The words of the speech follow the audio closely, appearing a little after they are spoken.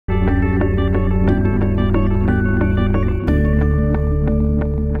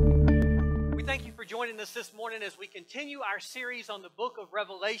morning as we continue our series on the book of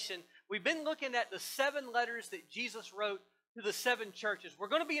Revelation. We've been looking at the 7 letters that Jesus wrote to the 7 churches. We're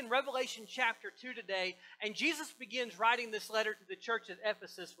going to be in Revelation chapter 2 today, and Jesus begins writing this letter to the church at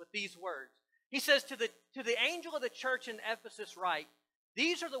Ephesus with these words. He says, to the angel of the church in Ephesus write,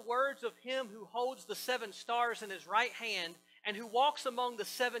 "These are the words of him who holds the 7 stars in his right hand and who walks among the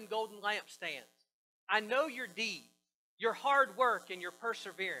 7 golden lampstands. I know your deeds, your hard work, and your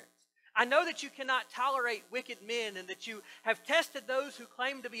perseverance. I know that you cannot tolerate wicked men and that you have tested those who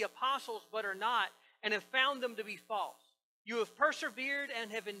claim to be apostles but are not and have found them to be false. You have persevered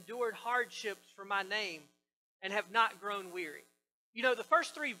and have endured hardships for my name and have not grown weary." You know, the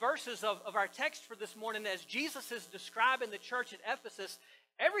first 3 verses of our text for this morning, as Jesus is describing the church at Ephesus,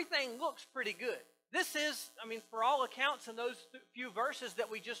 everything looks pretty good. This is, for all accounts in those few verses that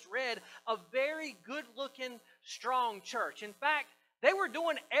we just read, a very good-looking, strong church. In fact, they were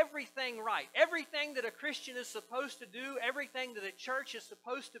doing everything right. Everything that a Christian is supposed to do, everything that a church is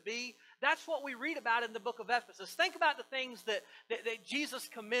supposed to be, that's what we read about in the book of Ephesus. Think about the things that Jesus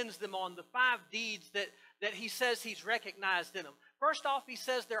commends them on, the 5 deeds that he says he's recognized in them. First off, he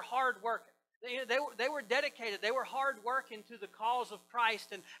says they're hard working. They were dedicated. They were hard working to the cause of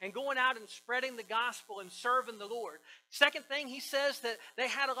Christ and going out and spreading the gospel and serving the Lord. Second thing, he says that they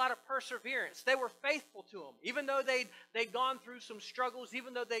had a lot of perseverance. They were faithful to him. Even though they'd gone through some struggles,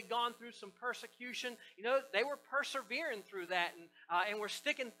 even though they'd gone through some persecution, they were persevering through that and were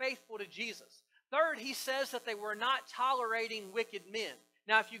sticking faithful to Jesus. Third, he says that they were not tolerating wicked men.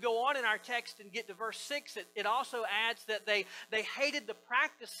 Now, if you go on in our text and get to verse 6, it also adds that they hated the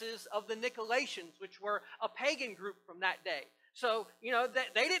practices of the Nicolaitans, which were a pagan group from that day. So,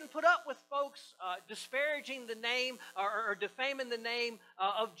 they didn't put up with folks disparaging the name or defaming the name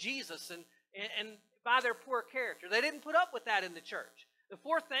of Jesus and by their poor character. They didn't put up with that in the church. The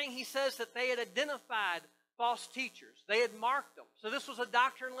fourth thing, he says that they had identified false teachers. They had marked them. So this was a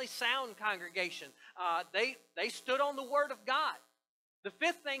doctrinally sound congregation. They stood on the Word of God. The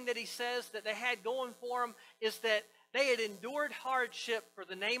fifth thing that he says that they had going for them is that they had endured hardship for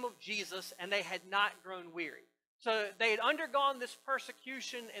the name of Jesus and they had not grown weary. So they had undergone this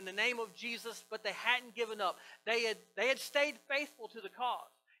persecution in the name of Jesus, but they hadn't given up. They had stayed faithful to the cause.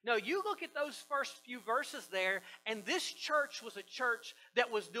 Now, you look at those first few verses there, and this church was a church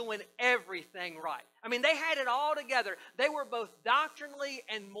that was doing everything right. They had it all together. They were both doctrinally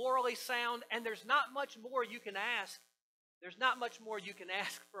and morally sound, and there's not much more you can ask. There's not much more you can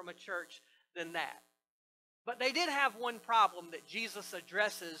ask from a church than that. But they did have one problem that Jesus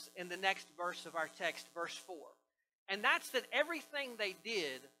addresses in the next verse of our text, verse 4. And that's that everything they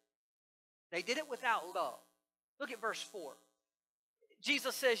did it without love. Look at verse 4.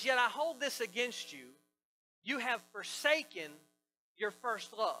 Jesus says, "Yet I hold this against you. You have forsaken your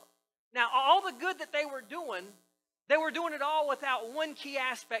first love." Now, all the good that they were doing it all without one key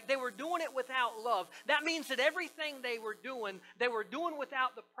aspect. They were doing it without love. That means that everything they were doing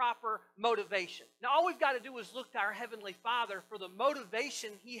without the proper motivation. Now, all we've got to do is look to our Heavenly Father for the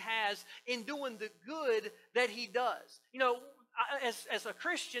motivation He has in doing the good that He does. As a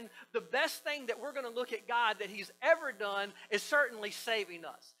Christian, the best thing that we're going to look at God that He's ever done is certainly saving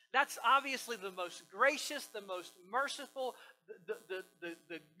us. That's obviously the most gracious, the most merciful,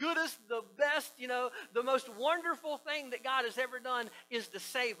 the goodest, the best, the most wonderful thing that God has ever done is to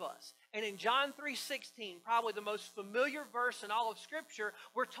save us. And in John 3:16, probably the most familiar verse in all of Scripture,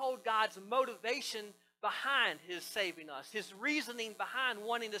 we're told God's motivation behind His saving us, His reasoning behind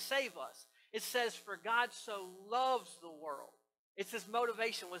wanting to save us. It says, "For God so loves the world." It's His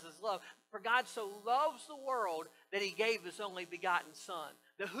motivation was His love. "For God so loves the world that He gave His only begotten Son,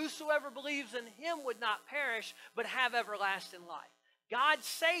 that whosoever believes in Him would not perish, but have everlasting life." God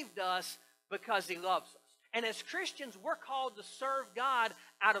saved us because He loves us. And as Christians, we're called to serve God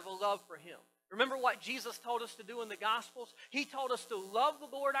out of a love for Him. Remember what Jesus told us to do in the Gospels? He told us to love the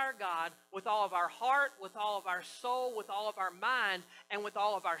Lord our God with all of our heart, with all of our soul, with all of our mind, and with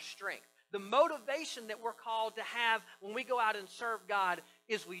all of our strength. The motivation that we're called to have when we go out and serve God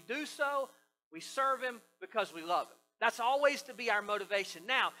is we do so, we serve Him because we love Him. That's always to be our motivation.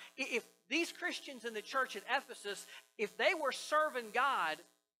 Now, if these Christians in the church at Ephesus, if they were serving God,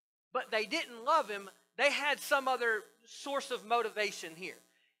 but they didn't love Him, they had some other source of motivation here.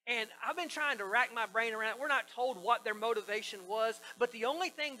 And I've been trying to rack my brain around it. We're not told what their motivation was, but the only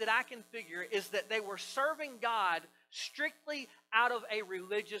thing that I can figure is that they were serving God strictly out of a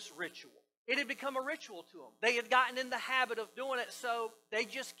religious ritual. It had become a ritual to them. They had gotten in the habit of doing it, so they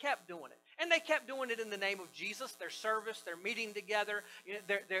just kept doing it. And they kept doing it in the name of Jesus, their service, their meeting together,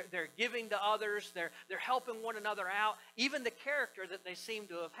 they're giving to others, they're helping one another out. Even the character that they seem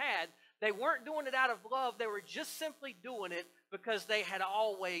to have had, They weren't doing it out of love. They were just simply doing it because they had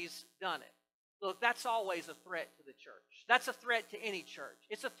always done it. Look, that's always a threat to the church. That's a threat to any church.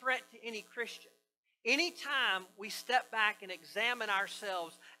 It's a threat to any Christian. Anytime we step back and examine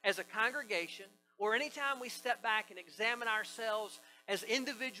ourselves as a congregation, or anytime we step back and examine ourselves as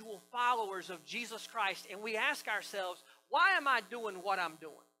individual followers of Jesus Christ, and we ask ourselves, why am I doing what I'm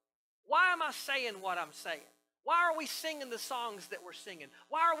doing? Why am I saying what I'm saying? Why are we singing the songs that we're singing?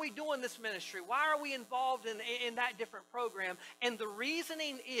 Why are we doing this ministry? Why are we involved in that different program? And the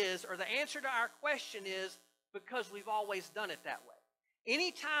reasoning is, or the answer to our question is, because we've always done it that way.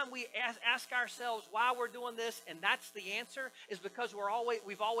 Anytime we ask ourselves why we're doing this, and that's the answer, is because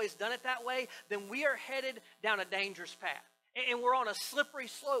we've always done it that way, then we are headed down a dangerous path. And we're on a slippery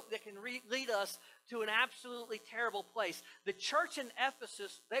slope that can lead us to an absolutely terrible place. The church in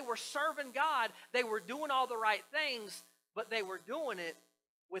Ephesus, they were serving God. They were doing all the right things, but they were doing it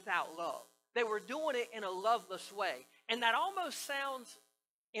without love. They were doing it in a loveless way. And that almost sounds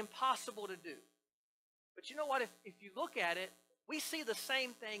impossible to do. But you know what? If you look at it, we see the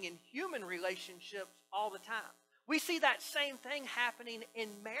same thing in human relationships all the time. We see that same thing happening in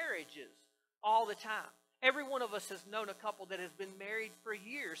marriages all the time. Every one of us has known a couple that has been married for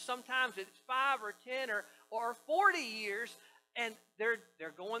years. Sometimes it's 5 or 10 or 40 years, and they're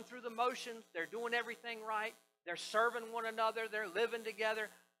going through the motions. They're doing everything right. They're serving one another. They're living together.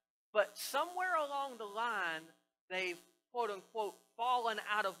 But somewhere along the line, they've, quote unquote, fallen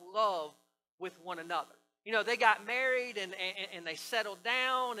out of love with one another. You know, they got married and they settled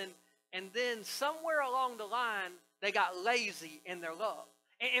down, and then somewhere along the line, they got lazy in their love.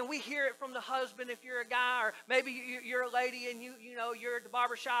 And we hear it from the husband if you're a guy, or maybe you're a lady and you're at the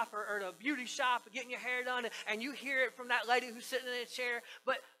barber shop or the beauty shop getting your hair done, and you hear it from that lady who's sitting in a chair.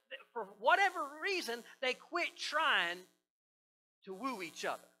 But for whatever reason, they quit trying to woo each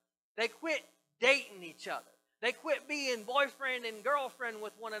other. They quit dating each other. They quit being boyfriend and girlfriend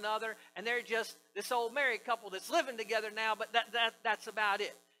with one another, and they're just this old married couple that's living together now, but that's about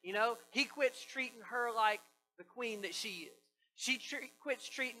it. You know, he quits treating her like the queen that she is. She quits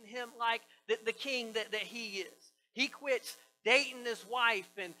treating him like the king that he is. He quits dating his wife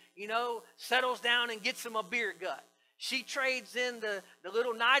and, settles down and gets him a beer gut. She trades in the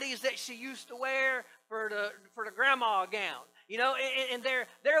little nighties that she used to wear for the grandma gown. And they're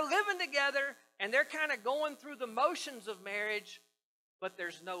living together, and they're kind of going through the motions of marriage, but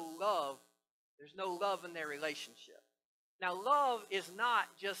there's no love. There's no love in their relationship. Now, love is not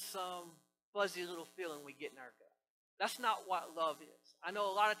just some fuzzy little feeling we get in our gut. That's not what love is. I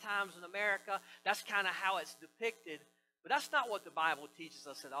know a lot of times in America, that's kind of how it's depicted, but that's not what the Bible teaches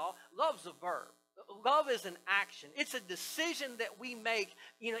us at all. Love's a verb. Love is an action. It's a decision that we make.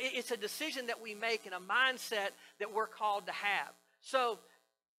 It's a decision that we make in a mindset that we're called to have. So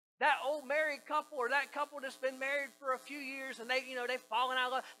that old married couple or that couple that's been married for a few years and they've fallen out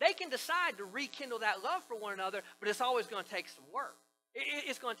of love, they can decide to rekindle that love for one another, but it's always going to take some work.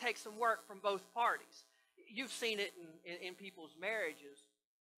 It's going to take some work from both parties. You've seen it in people's marriages,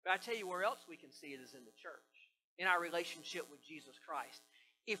 but I tell you where else we can see it is in the church, in our relationship with Jesus Christ.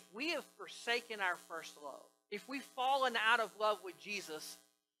 If we have forsaken our first love, if we've fallen out of love with Jesus,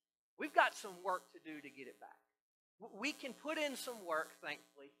 we've got some work to do to get it back. We can put in some work,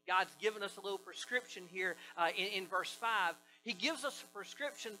 thankfully. God's given us a little prescription here in verse 5. He gives us a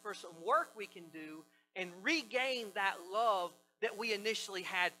prescription for some work we can do and regain that love that we initially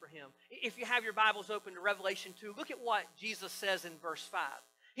had for him. If you have your Bibles open to Revelation 2, look at what Jesus says in verse 5.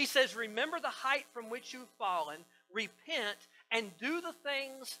 He says, remember the height from which you've fallen, repent, and do the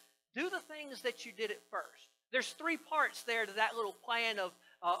things that you did at first. There's 3 parts there to that little plan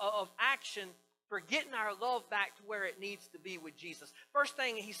of action for getting our love back to where it needs to be with Jesus. First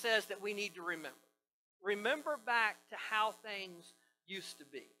thing he says that we need to remember. Remember back to how things used to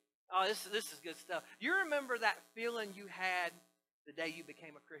be. Oh, this is good stuff. You remember that feeling you had the day you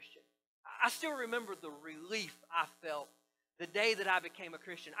became a Christian? I still remember the relief I felt the day that I became a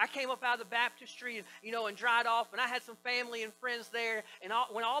Christian. I came up out of the baptistry and dried off, and I had some family and friends there. And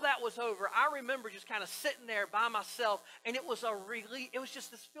when all that was over, I remember just kind of sitting there by myself, and it was a relief. It was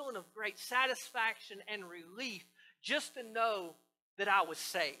just this feeling of great satisfaction and relief just to know that I was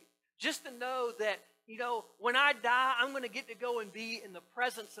saved. Just to know that, when I die, I'm going to get to go and be in the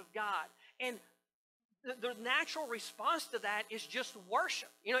presence of God. And the natural response to that is just worship.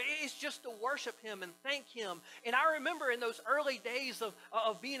 It's just to worship him and thank him. And I remember in those early days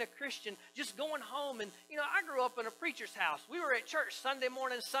of being a Christian, just going home. And, I grew up in a preacher's house. We were at church Sunday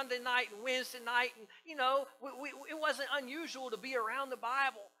morning, Sunday night, and Wednesday night. And, it wasn't unusual to be around the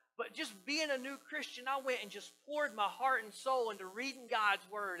Bible. But just being a new Christian, I went and just poured my heart and soul into reading God's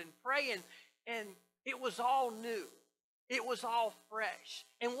word and praying, and it was all new. It was all fresh.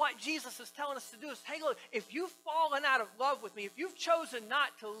 And what Jesus is telling us to do is, hey, look, if you've fallen out of love with me, if you've chosen not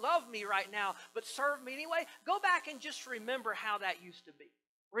to love me right now, but serve me anyway, go back and just remember how that used to be.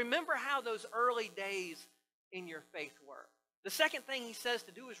 Remember how those early days in your faith were. The second thing he says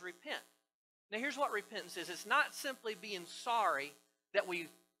to do is repent. Now, here's what repentance is. It's not simply being sorry that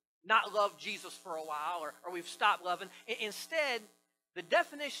we've not loved Jesus for a while or we've stopped loving. Instead, the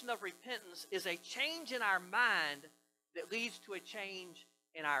definition of repentance is a change in our mind that leads to a change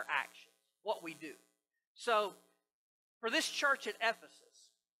in our actions, what we do. So, for this church at Ephesus,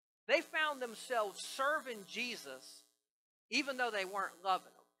 they found themselves serving Jesus even though they weren't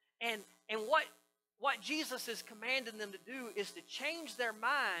loving him. And what Jesus is commanding them to do is to change their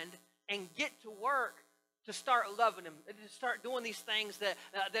mind and get to work to start loving him, to start doing these things that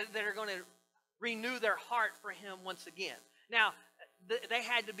are going to renew their heart for him once again. Now, they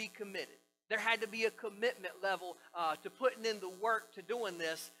had to be committed. There had to be a commitment level to putting in the work to doing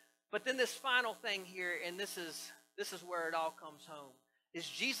this. But then this final thing here, and this is where it all comes home, is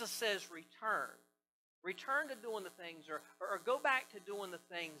Jesus says return. Return to doing the things, or go back to doing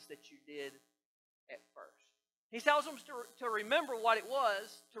the things that you did at first. He tells them to remember what it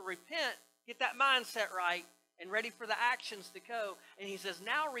was, to repent, get that mindset right, and ready for the actions to go. And he says,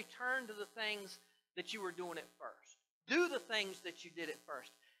 now return to the things that you were doing at first. Do the things that you did at first.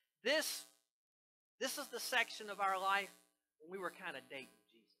 This is the section of our life when we were kind of dating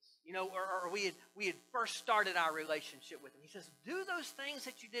Jesus, you know, or we had first started our relationship with him. He says, do those things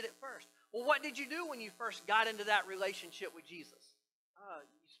that you did at first. Well, what did you do when you first got into that relationship with Jesus?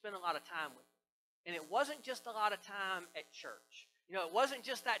 You spent a lot of time with him. And it wasn't just a lot of time at church. You know, it wasn't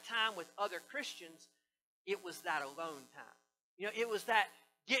just that time with other Christians. It was that alone time. You know, it was that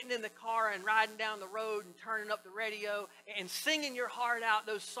getting in the car and riding down the road and turning up the radio and singing your heart out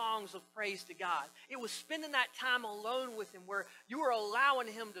those songs of praise to God. It was spending that time alone with him where you were allowing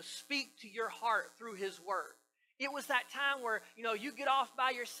him to speak to your heart through his word. It was that time where, you know, you get off by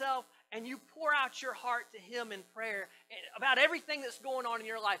yourself and you pour out your heart to him in prayer about everything that's going on in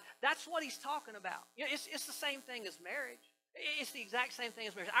your life. That's what he's talking about. You know, it's the same thing as marriage. It's the exact same thing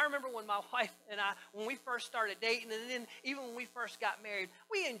as marriage. I remember when my wife and I, when we first started dating, and then even when we first got married,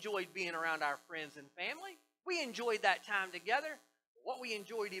 we enjoyed being around our friends and family. We enjoyed that time together. What we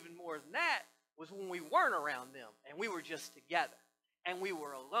enjoyed even more than that was when we weren't around them, and we were just together, and we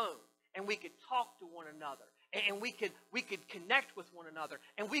were alone, and we could talk to one another, and we could connect with one another,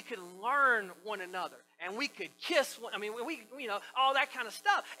 and we could learn one another, and we could kiss one. I mean, we you know, all that kind of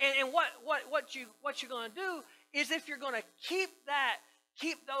stuff. And what you're going to do is, if you're going to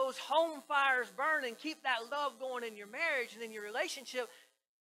keep those home fires burning, keep that love going in your marriage and in your relationship,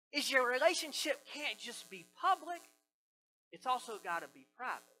 is your relationship can't just be public. It's also got to be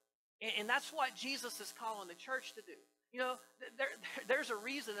private. And that's what Jesus is calling the church to do. You know, there's a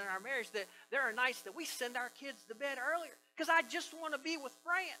reason in our marriage that there are nights that we send our kids to bed earlier because I just want to be with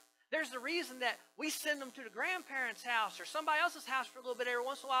Fran. There's a reason that we send them to the grandparents' house or somebody else's house for a little bit every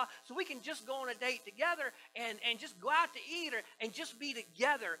once in a while so we can just go on a date together and just go out to eat and just be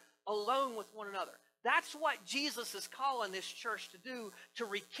together alone with one another. That's what Jesus is calling this church to do, to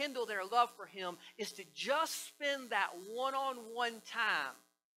rekindle their love for him, is to just spend that one-on-one time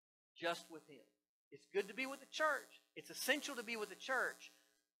just with him. It's good to be with the church. It's essential to be with the church.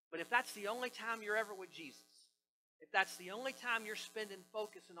 But if that's the only time you're ever with Jesus, if that's the only time you're spending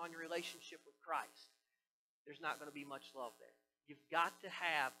focusing on your relationship with Christ, there's not going to be much love there. You've got to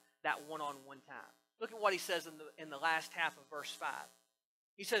have that one-on-one time. Look at what he says in the last half of verse 5.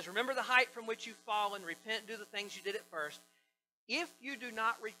 He says, remember the height from which you've fallen, repent, do the things you did at first. If you do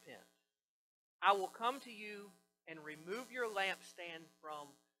not repent, I will come to you and remove your lampstand from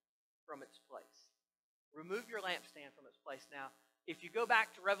its place. Remove your lampstand from its place. Now, if you go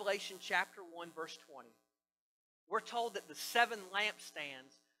back to Revelation chapter 1, verse 20, we're told that the 7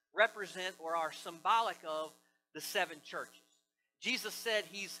 lampstands represent or are symbolic of the 7 churches. Jesus said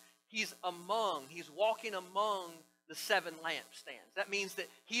he's walking among the 7 lampstands. That means that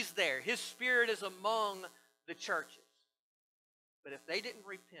he's there. His spirit is among the churches. But if they didn't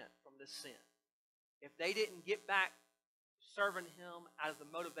repent from this sin, if they didn't get back to serving him out of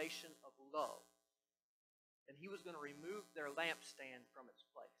the motivation of love, then he was going to remove their lampstand from its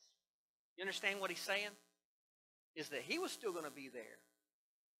place. You understand what he's saying? Is that he was still going to be there,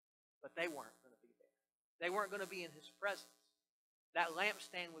 but they weren't going to be there. They weren't going to be in his presence. That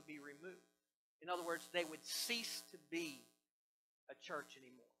lampstand would be removed. In other words, they would cease to be a church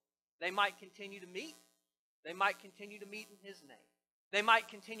anymore. They might continue to meet. They might continue to meet in his name. They might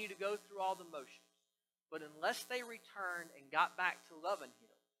continue to go through all the motions. But unless they returned and got back to loving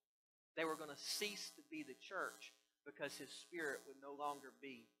him, they were going to cease to be the church because his Spirit would no longer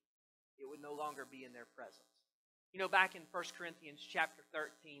be in their presence. You know, back in 1 Corinthians chapter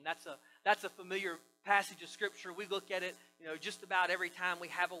 13, that's a familiar passage of Scripture. We look at it, you know, just about every time we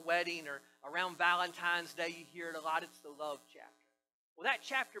have a wedding or around Valentine's Day, you hear it a lot. It's the love chapter. Well, that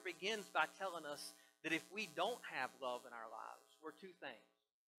chapter begins by telling us that if we don't have love in our lives, we're two things.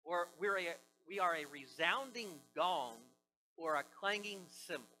 Or we are a resounding gong or a clanging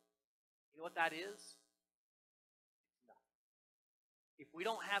cymbal. You know what that is? It's nothing. If we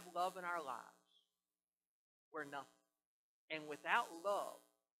don't have love in our lives, we're nothing. And without love,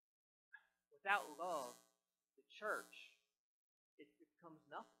 the church, it becomes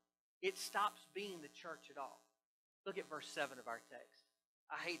nothing. It stops being the church at all. Look at verse 7 of our text.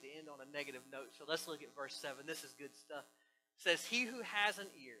 I hate to end on a negative note, so let's look at verse 7. This is good stuff. It says, "He who has an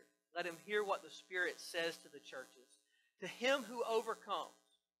ear, let him hear what the Spirit says to the churches. To him who overcomes,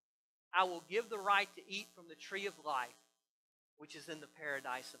 I will give the right to eat from the tree of life, which is in the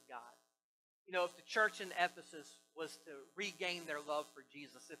paradise of God." You know, if the church in Ephesus was to regain their love for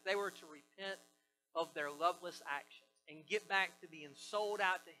Jesus, if they were to repent of their loveless actions and get back to being sold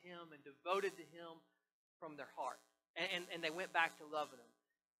out to him and devoted to him from their heart, and they went back to loving him,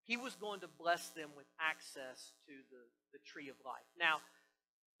 he was going to bless them with access to the tree of life. Now,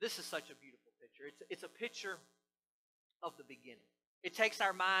 this is such a beautiful picture. It's a picture of the beginning. It takes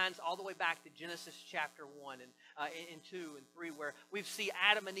our minds all the way back to Genesis chapter 1 and 2 and 3, where we see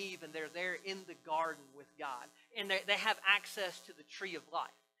Adam and Eve, and they're there in the garden with God. And they have access to the tree of life.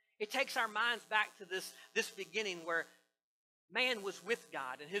 It takes our minds back to this beginning where man was with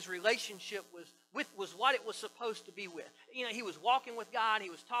God, and his relationship was what it was supposed to be with. You know, he was walking with God. He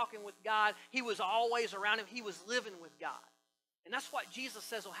was talking with God. He was always around him. He was living with God. And that's what Jesus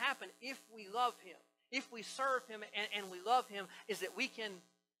says will happen if we love him. If we serve him and we love him, is that we can,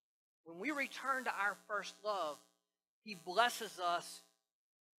 when we return to our first love, he blesses us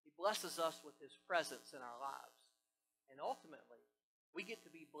with his presence in our lives. And ultimately, we get to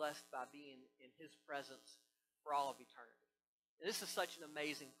be blessed by being in his presence for all of eternity. And this is such an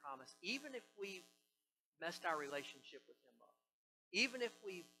amazing promise. Even if we've messed our relationship with him up, even if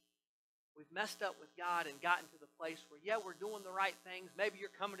we've messed up with God and gotten to the place where, yeah, we're doing the right things. Maybe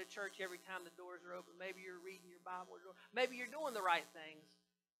you're coming to church every time the doors are open. Maybe you're reading your Bible. Maybe you're doing the right things,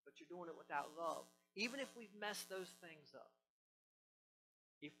 but you're doing it without love. Even if we've messed those things up,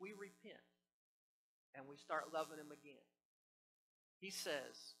 if we repent and we start loving him again, he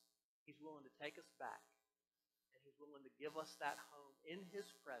says he's willing to take us back, and he's willing to give us that home in his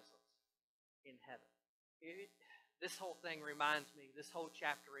presence in heaven. This whole thing reminds me, this whole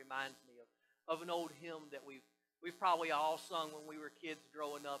chapter reminds me of an old hymn that we've probably all sung when we were kids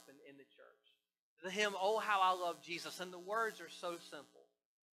growing up in the church. The hymn, "Oh, How I Love Jesus," and the words are so simple,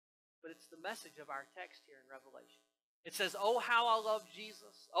 but it's the message of our text here in Revelation. It says, "Oh, how I love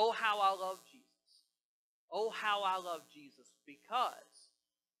Jesus, oh, how I love Jesus, oh, how I love Jesus, because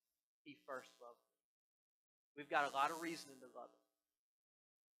he first loved me." We've got a lot of reason to love him,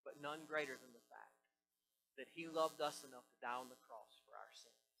 but none greater than the fact that he loved us enough to die on the cross for our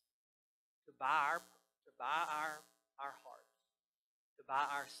sins, to buy our hearts, to buy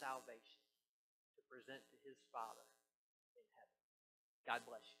our salvation, to present to his Father in heaven. God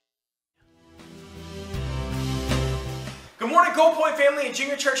bless you. Good morning, Gold Point family and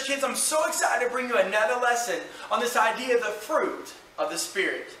Junior Church kids. I'm so excited to bring you another lesson on this idea of the fruit of the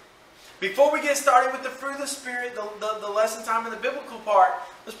Spirit. Before we get started with the fruit of the Spirit, the lesson time and the biblical part,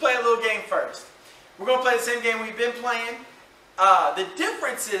 let's play a little game first. We're going to play the same game we've been playing. The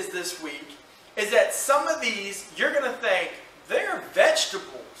difference is this week is that some of these you're going to think they're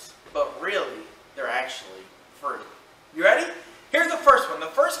vegetables, but really they're actually fruit. You ready? Here's the first one. The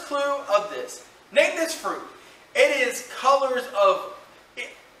first clue of this. Name this fruit. It is colors of,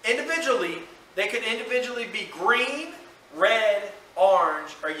 individually, they could individually be green, red,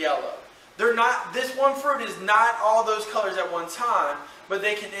 orange, or yellow. They're not, this one fruit is not all those colors at one time, but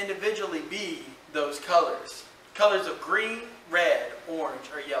they can individually be those colors. Colors of green, red, orange,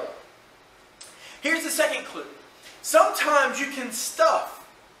 or yellow. Here's the second clue. Sometimes you can stuff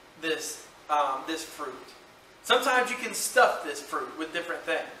this fruit. Sometimes you can stuff this fruit with different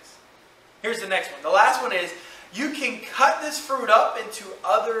things. Here's the next one. The last one is you can cut this fruit up into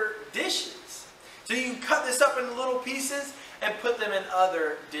other dishes. So you can cut this up into little pieces and put them in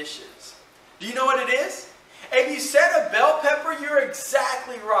other dishes. Do you know what it is? If you said a bell pepper, you're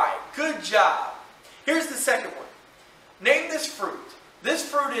exactly right. Good job. Here's the second one. Name this fruit. This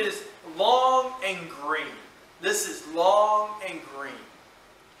fruit is long and green. This is long and green.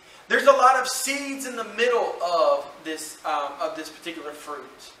 There's a lot of seeds in the middle of this particular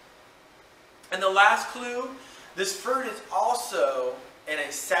fruit. And the last clue, this fruit is also in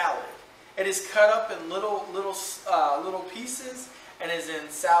a salad. It is cut up in little pieces and is in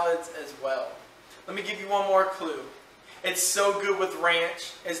salads as well. Let me give you one more clue. It's so good with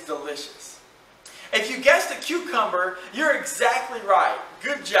ranch, it's delicious. If you guessed a cucumber, you're exactly right.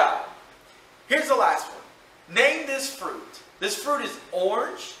 Good job. Here's the last one. Name this fruit. This fruit is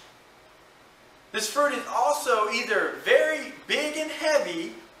orange. This fruit is also either very big and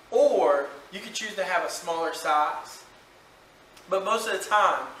heavy, or you could choose to have a smaller size. But most of the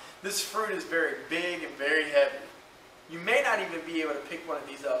time, this fruit is very big and very heavy. You may not even be able to pick one of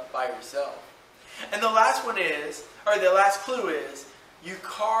these up by yourself. And the last one is, or the last clue is, you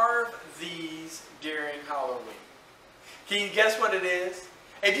carve these during Halloween. Can you guess what it is?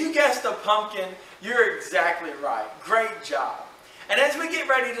 If you guessed a pumpkin, you're exactly right. Great job. And as we get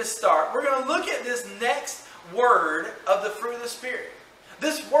ready to start, we're going to look at this next word of the fruit of the Spirit.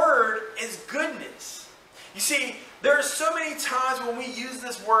 This word is goodness. You see, there are so many times when we use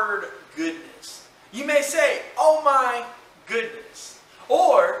this word goodness. You may say, oh my goodness.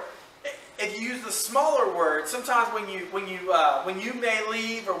 Or if you use the smaller word, sometimes when you may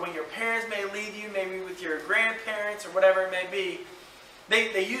leave, or when your parents may leave you, maybe with your grandparents or whatever it may be,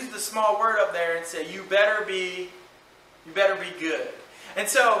 they use the small word up there and say, you better be good. And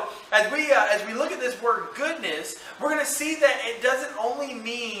so as we look at this word goodness, we're going to see that it doesn't only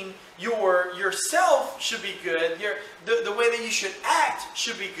mean yourself should be good, the way that you should act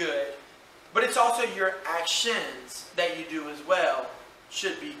should be good, but it's also your actions that you do as well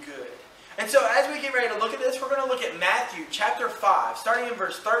should be good. And so as we get ready to look at this, we're going to look at Matthew chapter 5, starting in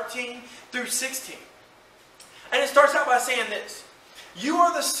verse 13 through 16. And it starts out by saying this: you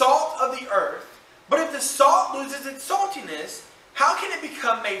are the salt of the earth, but if the salt loses its saltiness, how can it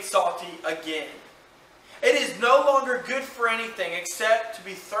become made salty again? It is no longer good for anything except to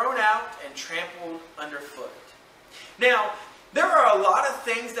be thrown out and trampled underfoot. Now, there are a lot of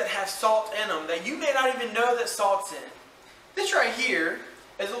things that have salt in them that you may not even know that salt's in. This right here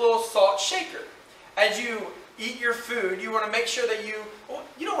is a little salt shaker. As you eat your food, you want to make sure that you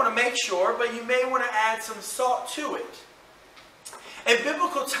don't want to make sure, but you may want to add some salt to it. In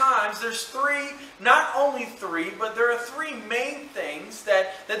biblical times, there's not only three, but there are three main things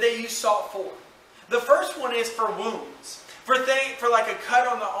that they use salt for. The first one is for wounds. For like a cut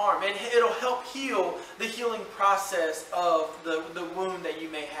on the arm. It'll help heal the healing process of the wound that you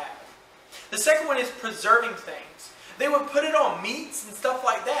may have. The second one is preserving things. They would put it on meats and stuff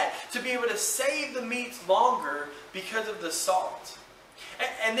like that to be able to save the meats longer because of the salt.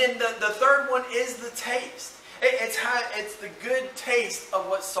 And then the third one is the taste. It's the good taste of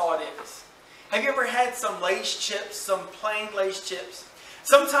what salt is. Have you ever had some Lay's chips, some plain Lay's chips?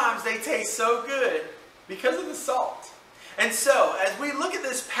 Sometimes they taste so good because of the salt. And so, as we look at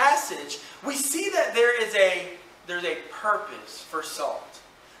this passage, we see that there's a purpose for salt.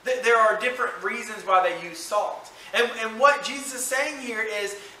 There are different reasons why they use salt. And what Jesus is saying here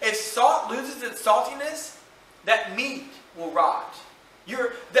is, if salt loses its saltiness, that meat will rot.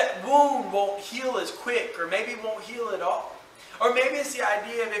 That wound won't heal as quick, or maybe won't heal at all. Or maybe it's the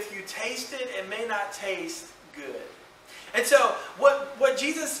idea of if you taste it, it may not taste good. And so what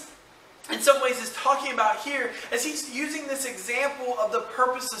Jesus in some ways is talking about here is he's using this example of the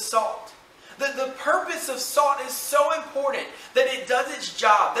purpose of salt. The purpose of salt is so important that it does its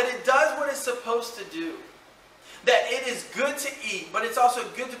job, that it does what it's supposed to do. That it is good to eat, but it's also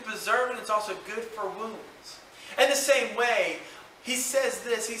good to preserve, and it's also good for wounds. In the same way, he says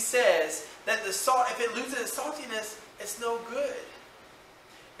this, he says that the salt, if it loses its saltiness, it's no good.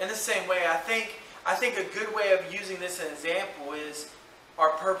 In the same way, I think a good way of using this as an example is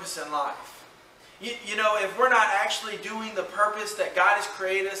our purpose in life. You know, if we're not actually doing the purpose that God has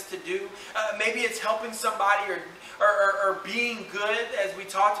created us to do, maybe it's helping somebody or being good, as we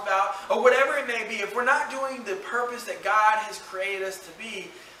talked about, or whatever it may be. If we're not doing the purpose that God has created us to be,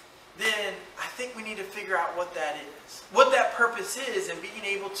 then I think we need to figure out what that is. What that purpose is, and being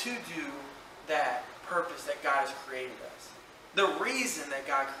able to do that purpose that God has created us. The reason that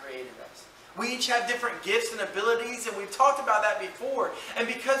God created us. We each have different gifts and abilities, and we've talked about that before. And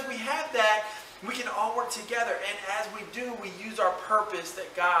because we have that, we can all work together. And as we do, we use our purpose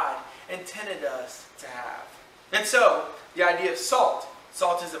that God intended us to have. And so, the idea of salt.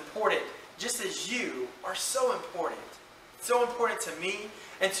 Salt is important, just as you are so important. So important to me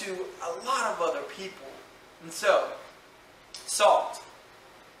and to a lot of other people. And so, salt.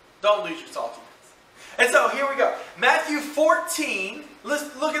 Don't lose your saltiness. And so, here we go. Matthew 14,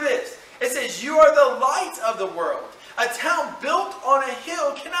 let's look at this. It says, you are the light of the world. A town built on a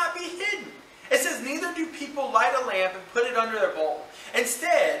hill cannot be hidden. It says, neither do people light a lamp and put it under their bowl.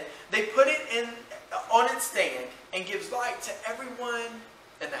 Instead, they put it on its stand and gives light to everyone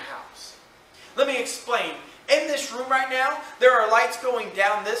in the house. Let me explain. In this room right now, there are lights going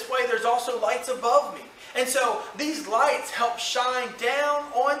down this way. There's also lights above me. And so these lights help shine down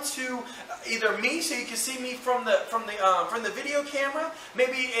onto either me, so you can see me from the video camera.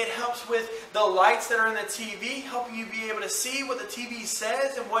 Maybe it helps with the lights that are in the TV, helping you be able to see what the TV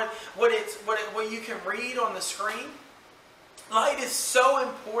says and what you can read on the screen. Light is so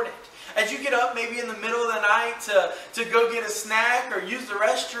important. As you get up maybe in the middle of the night to go get a snack or use the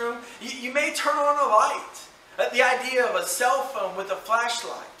restroom, you may turn on a light. The idea of a cell phone with a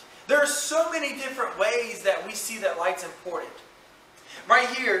flashlight. There are so many different ways that we see that light's important. Right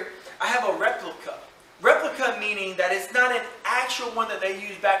here, I have a replica. Replica meaning that it's not an actual one that they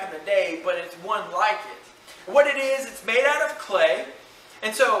used back in the day, but it's one like it. What it is, it's made out of clay,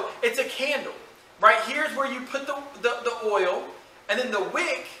 and so it's a candle. Right here is where you put the oil, and then the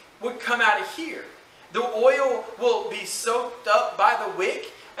wick would come out of here. The oil will be soaked up by the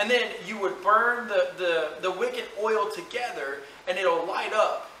wick, and then you would burn the wick and oil together, and it'll light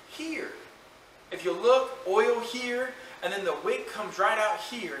up here. If you look, oil here, and then the wick comes right out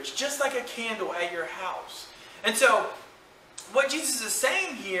here. It's just like a candle at your house. And so, what Jesus is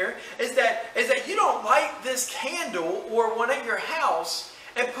saying here is that you don't light this candle or one at your house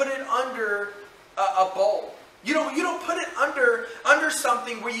and put it under a bowl. You don't put it under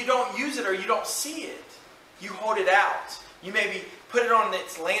something where you don't use it or you don't see it. You hold it out. You maybe put it on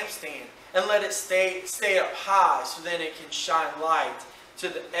its lampstand and let it stay up high so then it can shine light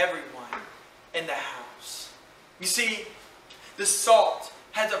to everyone in the house. You see, the salt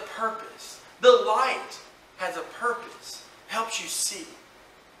has a purpose. The light has a purpose. It helps you see.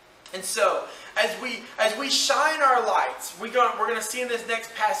 And so, as we shine our lights, we're going to see in this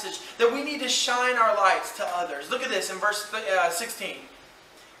next passage that we need to shine our lights to others. Look at this in verse 16.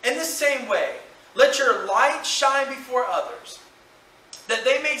 In the same way, let your light shine before others, that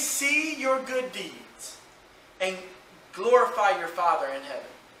they may see your good deeds and glorify your Father in heaven.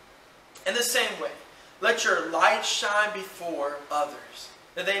 In the same way, let your light shine before others,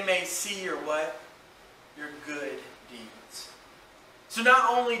 that they may see your what? Your good deeds. So not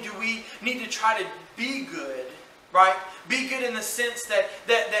only do we need to try to be good, right? Be good in the sense that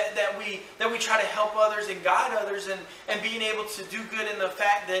we try to help others and guide others and being able to do good in the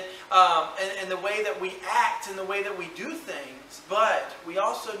fact that and the way that we act and the way that we do things. But we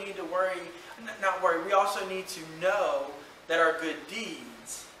also need to we also need to know that our good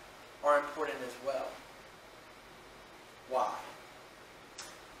deeds are important as well. Why?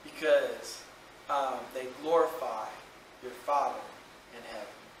 Because they glorify your Father in heaven.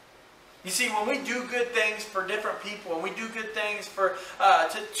 You see, when we do good things for different people, when we do good things for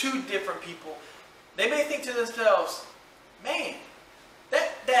to different people, they may think to themselves, man,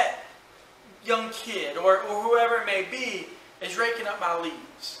 that young kid or whoever it may be is raking up my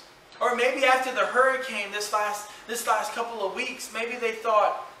leaves. Or maybe after the hurricane this last couple of weeks, maybe they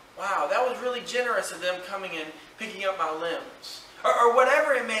thought, wow, that was really generous of them coming and picking up my limbs. Or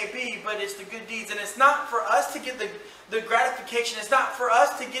whatever it may be, but it's the good deeds. And it's not for us to get the gratification. It's not for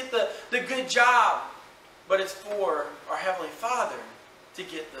us to get the good job. But it's for our Heavenly Father to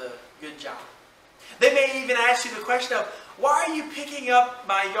get the good job. They may even ask you the question of, why are you picking up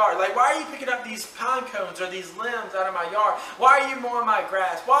my yard? Like, why are you picking up these pine cones or these limbs out of my yard? Why are you mowing my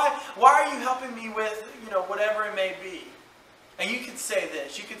grass? Why are you helping me with, whatever it may be? And you could say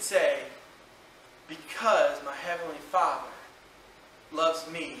this. You could say, because my Heavenly Father loves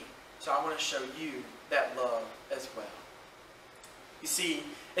me, so I want to show you that love as well. You see,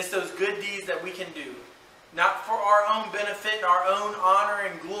 it's those good deeds that we can do, not for our own benefit and our own honor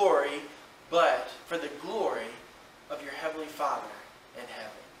and glory, but for the glory of your Heavenly Father in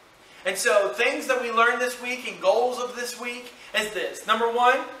heaven. And so, things that we learned this week and goals of this week is this. Number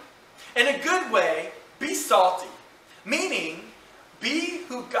one, in a good way, be salty. Meaning, be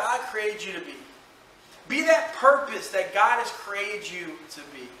who God created you to be. Be that purpose that God has created you to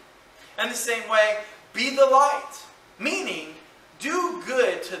be. In the same way, be the light. Meaning, do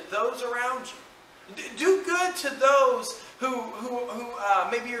good to those around you. Do good to those who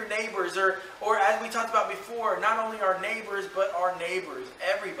maybe your neighbors, or as we talked about before, not only our neighbors, but our neighbors,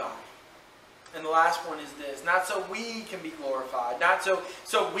 everybody. And the last one is this, not so we can be glorified, not so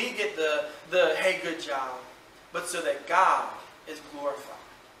we get the hey, good job, but so that God is glorified.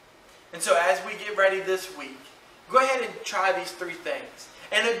 And so as we get ready this week, go ahead and try these three things.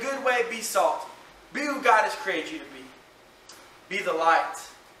 In a good way, be salty. Be who God has created you to be. Be the light.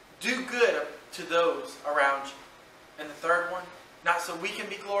 Do good to those around you. And the third one, not so we can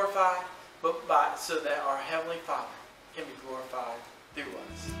be glorified, but so that our Heavenly Father can be glorified through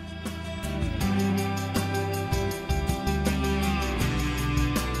us.